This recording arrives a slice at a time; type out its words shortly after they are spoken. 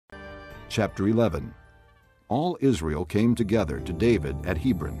Chapter 11. All Israel came together to David at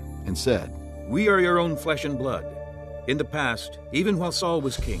Hebron and said, "We are your own flesh and blood. In the past, even while Saul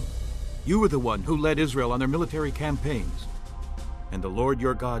was king, you were the one who led Israel on their military campaigns. And the Lord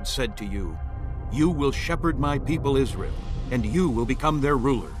your God said to you, 'You will shepherd my people Israel, and you will become their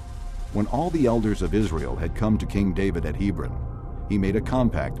ruler.'" When all the elders of Israel had come to King David at Hebron, he made a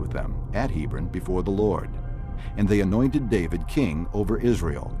compact with them at Hebron before the Lord, and they anointed David king over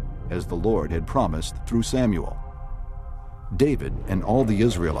Israel, as the Lord had promised through Samuel. David and all the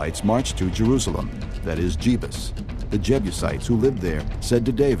Israelites marched to Jerusalem, that is Jebus. The Jebusites who lived there said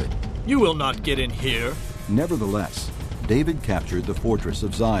to David, "You will not get in here." Nevertheless, David captured the fortress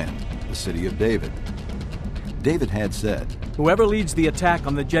of Zion, the city of David. David had said, "Whoever leads the attack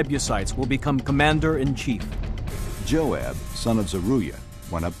on the Jebusites will become commander-in-chief." Joab, son of Zeruiah,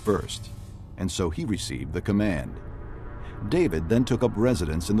 went up first, and so he received the command. David then took up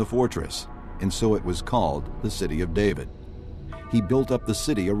residence in the fortress, and so it was called the City of David. He built up the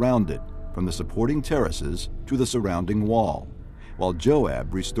city around it, from the supporting terraces to the surrounding wall, while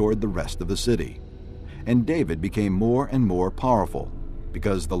Joab restored the rest of the city. And David became more and more powerful,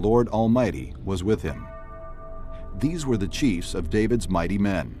 because the Lord Almighty was with him. These were the chiefs of David's mighty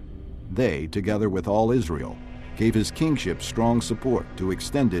men. They, together with all Israel, gave his kingship strong support to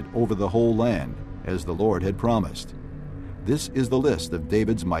extend it over the whole land, as the Lord had promised. This is the list of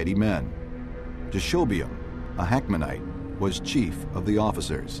David's mighty men. Jeshobeam, a Hakmonite, was chief of the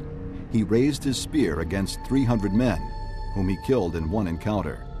officers. He raised his spear against 300 men, whom he killed in one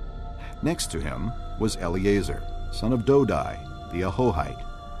encounter. Next to him was Eleazar, son of Dodai, the Ahohite,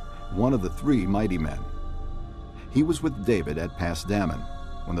 one of the 3 mighty men. He was with David at Pasdammon,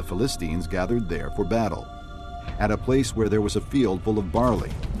 when the Philistines gathered there for battle. At a place where there was a field full of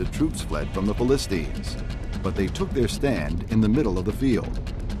barley, the troops fled from the Philistines, but they took their stand in the middle of the field.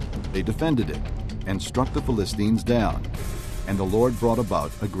 They defended it and struck the Philistines down, and the Lord brought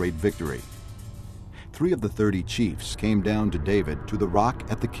about a great victory. 3 of the 30 chiefs came down to David to the rock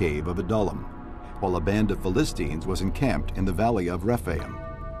at the cave of Adullam, while a band of Philistines was encamped in the valley of Rephaim.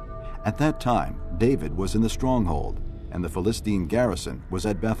 At that time, David was in the stronghold, and the Philistine garrison was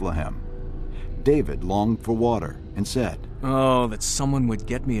at Bethlehem. David longed for water and said, "Oh, that someone would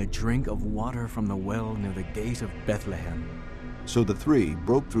get me a drink of water from the well near the gate of Bethlehem." So the 3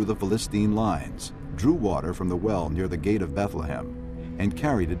 broke through the Philistine lines, drew water from the well near the gate of Bethlehem, and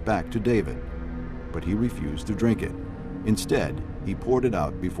carried it back to David. But he refused to drink it. Instead, he poured it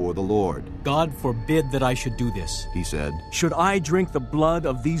out before the Lord. "God forbid that I should do this," he said. "Should I drink the blood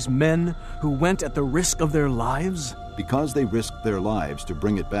of these men who went at the risk of their lives?" Because they risked their lives to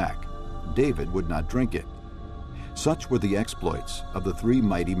bring it back, David would not drink it. Such were the exploits of the 3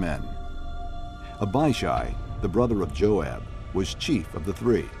 mighty men. Abishai, the brother of Joab, was chief of the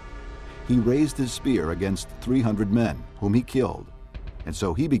 3. He raised his spear against 300 men, whom he killed, and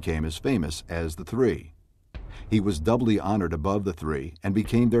so he became as famous as the 3. He was doubly honored above the 3 and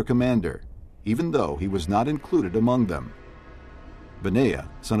became their commander, even though he was not included among them. Benaiah,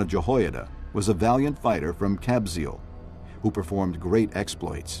 son of Jehoiada, was a valiant fighter from Kabzeel, who performed great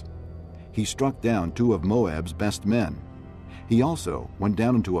exploits. He struck down 2 of Moab's best men. He also went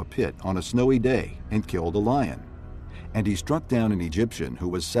down into a pit on a snowy day and killed a lion. And he struck down an Egyptian who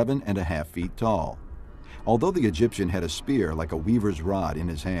was 7.5 feet tall. Although the Egyptian had a spear like a weaver's rod in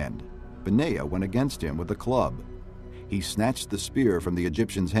his hand, Benaiah went against him with a club. He snatched the spear from the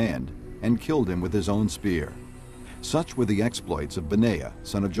Egyptian's hand and killed him with his own spear. Such were the exploits of Benaiah,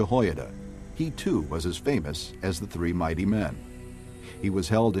 son of Jehoiada. He too was as famous as the 3 mighty men. He was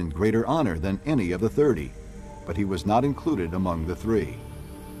held in greater honor than any of the 30, but he was not included among the 3.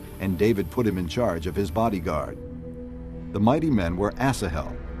 And David put him in charge of his bodyguard. The mighty men were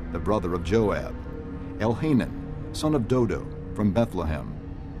Asahel, the brother of Joab, Elhanan, son of Dodo, from Bethlehem,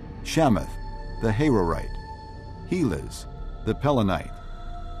 Shamath, the Harorite, Helez, the Pelonite,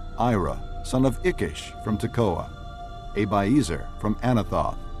 Ira, son of Ikish, from Tekoa, Abiezer from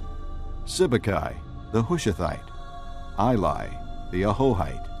Anathoth, Sibbecai, the Hushathite, Eli, the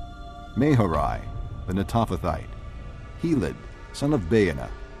Ahohite, Maharai, the Netophathite, Heled, son of Baanah,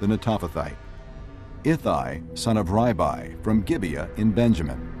 the Netophathite, Ithai, son of Ribai, from Gibeah in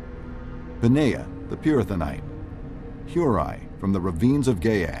Benjamin, Benaiah, the Pirathonite, Hurai, from the ravines of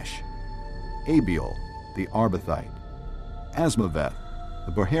Gaash, Abiel, the Arbathite, Asmaveth,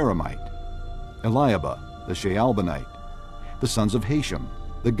 the Baharamite, Eliabah, the Shaalbanite, the sons of Hashem,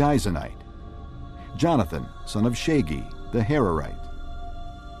 the Gizonite, Jonathan, son of Shagi, the Hararite,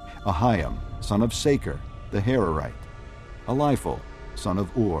 Ahiam, son of Saker, the Hararite, Eliphal, son of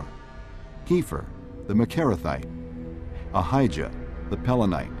Ur, Hepher, the Macherathite, Ahijah, the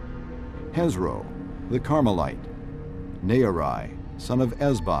Pelonite, Hezro, the Carmelite, Nearai, son of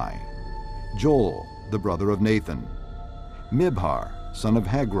Ezbai, Joel, the brother of Nathan, Mibhar, son of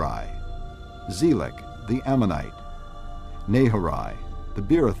Hagrai, Zelek, the Ammonite, Naharai, the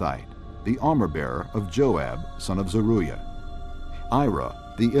Beerothite, the armor-bearer of Joab, son of Zeruiah,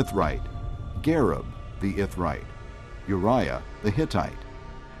 Ira, the Ithrite, Gareb, the Ithrite, Uriah, the Hittite,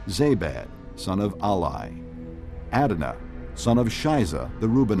 Zabad, son of Alai, Adonah, son of Shiza, the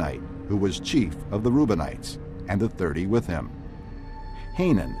Reubenite, who was chief of the Reubenites, and the 30 with him,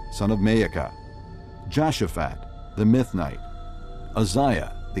 Hanan, son of Maacah, Joshaphat, the Mithnite,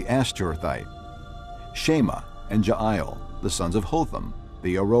 Uzziah, the Ashtorethite, Shema and Jael, the sons of Hotham,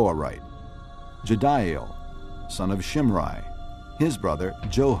 the Aroerite, Jediael, son of Shimri, his brother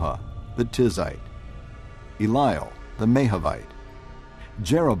Joha, the Tizite, Eliel, the Mahavite,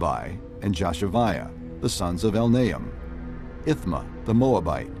 Jerubai and Joshaviah, the sons of Elnaam, Ithma, the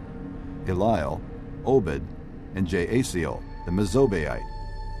Moabite, Eliel, Obed, and Jaasiel, the Mezobaite,